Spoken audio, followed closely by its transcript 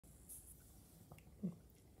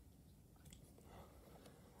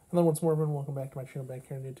Hello once more, everyone. Welcome back to my channel back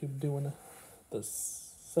here on YouTube, doing the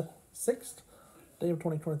sixth day of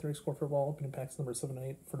 2023 Score Football opening packs number 7 and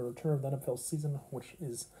 8 for the return of the NFL season, which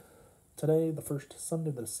is today, the first Sunday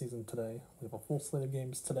of the season today. We have a full slate of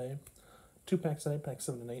games today. 2 packs today, packs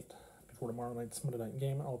 7 and 8 before tomorrow night's Monday night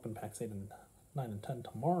game. I'll open packs 8 and 9 and 10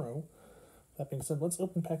 tomorrow. That being said, let's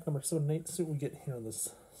open pack number 7 and 8, see what we get here on this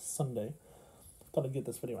Sunday. Thought I'd get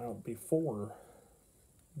this video out before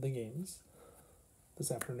the games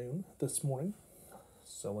this morning.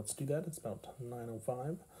 So let's do that. It's about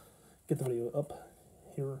 9:05. Get the video up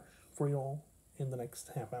here for you all in the next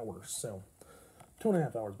half hour. So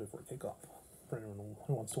 2.5 hours before kickoff for anyone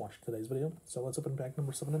who wants to watch today's video. So let's open pack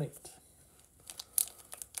number 7 and 8.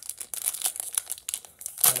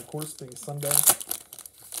 And of course, being Sunday,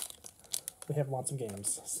 we have lots of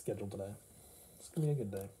games scheduled today. It's going to be a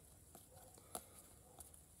good day.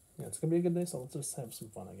 Yeah, it's going to be a good day, so let's just have some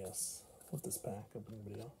fun, I guess, with this pack opening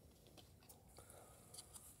video.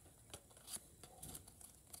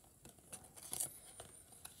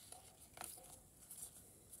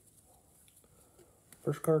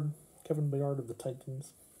 First card, Kevin Byard of the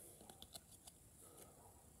Titans.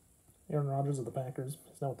 Aaron Rodgers of the Packers.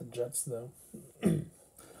 He's now with the Jets, though.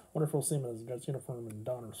 Wonder if we'll see him in his Jets uniform in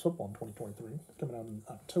Donruss football in 2023. Coming out in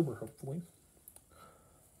October, hopefully.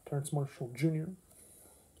 Terrence Marshall Jr.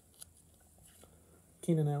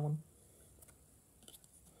 Keenan Allen.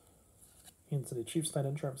 Kansas City Chiefs tight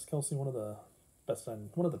end Travis Kelce, one of the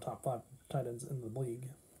top 5 tight ends in the league.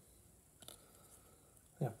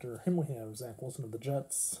 After him, we have Zach Wilson of the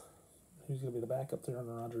Jets. He's going to be the backup to Aaron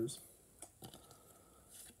Rodgers.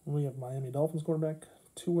 We have Miami Dolphins quarterback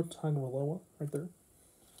Tua Tagovailoa right there.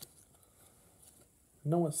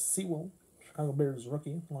 Noah Sewell, Chicago Bears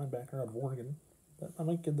rookie, linebacker out of Oregon. I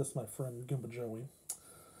might give this to my friend Goomba Joey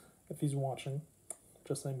if he's watching.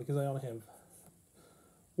 Just saying, because I only have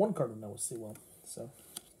one card of Noah Sewell. So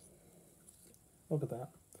look at that.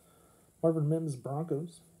 Marvin Mims,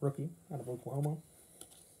 Broncos rookie out of Oklahoma.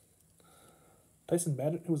 Tyson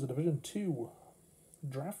Badgett, who was a Division II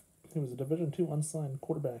unsigned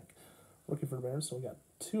quarterback rookie for the Bears. So we got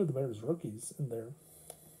 2 of the Bears rookies in there.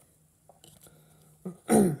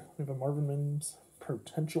 We have a Marvin Mims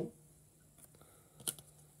potential.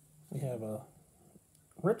 We have a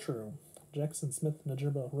retro Jackson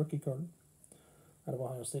Smith-Njigba rookie card out of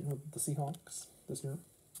Ohio State with the Seahawks this year.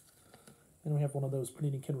 And we have one of those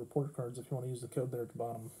Panini Kid Report cards. If you want to use the code there at the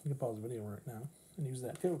bottom, you can pause the video right now and use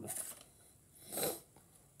that code.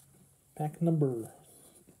 Pack number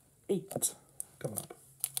 8 coming up.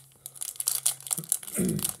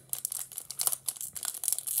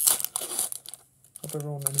 Hope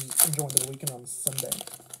everyone enjoyed the weekend on Sunday.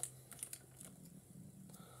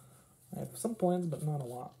 I have some plans, but not a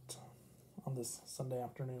lot on this Sunday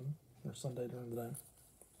afternoon or Sunday during the day.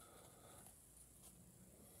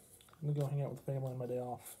 I'm going to go hang out with the family on my day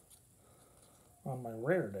off. On my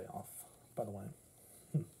rare day off, by the way.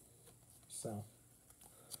 So,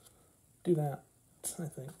 do that, I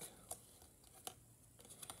think.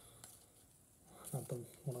 Not the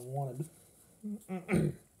one I wanted.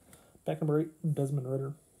 Pack number 8, Desmond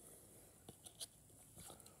Ridder.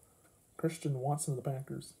 Christian Watson of the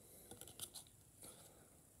Packers.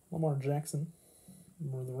 Lamar Jackson,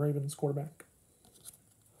 the Ravens quarterback.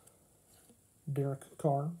 Derek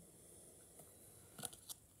Carr.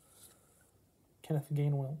 Kenneth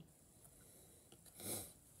Gainwell.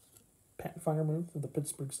 Pat Freiermuth of the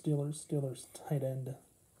Pittsburgh Steelers. Steelers tight end.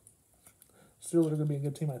 Steelers are going to be a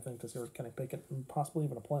good team, I think, this year with Kenny Pickett, and possibly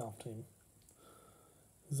even a playoff team.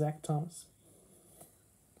 Zach Thomas.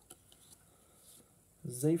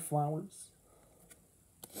 Zay Flowers.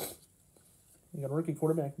 You got a rookie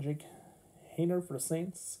quarterback, Jake Haener for the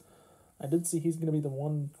Saints. I did see he's going to be the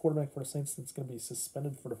one quarterback for the Saints that's going to be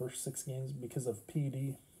suspended for the first 6 games because of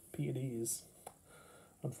PEDs,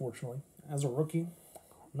 unfortunately. As a rookie,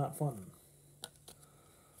 not fun.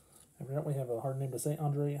 After that, we have a hard name to say,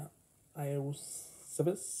 Andre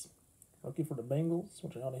Iosivas, rookie for the Bengals,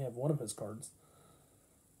 which I only have one of his cards.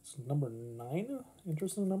 It's number 9.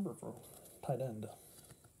 Interesting number for tight end.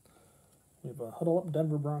 We have a Huddle Up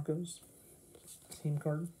Denver Broncos team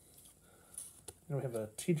card. And we have a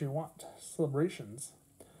TJ Watt Celebrations.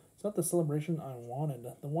 It's not the celebration I wanted.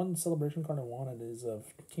 The one celebration card I wanted is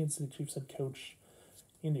of Kansas City Chiefs head coach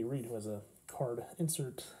Andy Reid, who has a card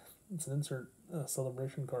insert. It's an insert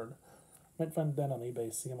celebration card. Might find that on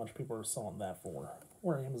eBay, see how much people are selling that for,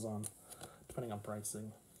 or Amazon, depending on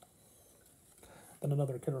pricing. Then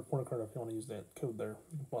another Kid Reporter card if you want to use that code there.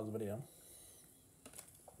 You can pause the video.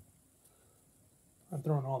 I'm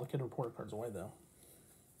throwing all the Kid Reporter cards away, though,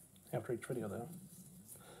 after each video, though.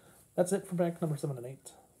 That's it for pack number 7 and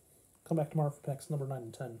 8. come back tomorrow for packs number 9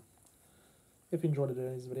 and 10. If you enjoyed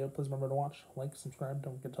today's video, please remember to watch, like, subscribe.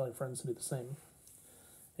 Don't forget to tell your friends to do the same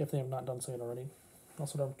if they have not done so yet already.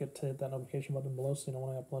 Also, don't forget to hit that notification button below so you know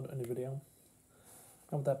when I upload a new video.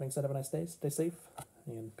 And with that being said, have a nice day, stay safe,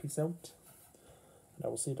 and peace out. And I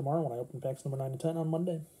will see you tomorrow when I open packs number 9 and 10 on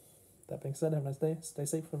Monday. That being said, have a nice day, stay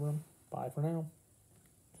safe, everyone. Bye for now.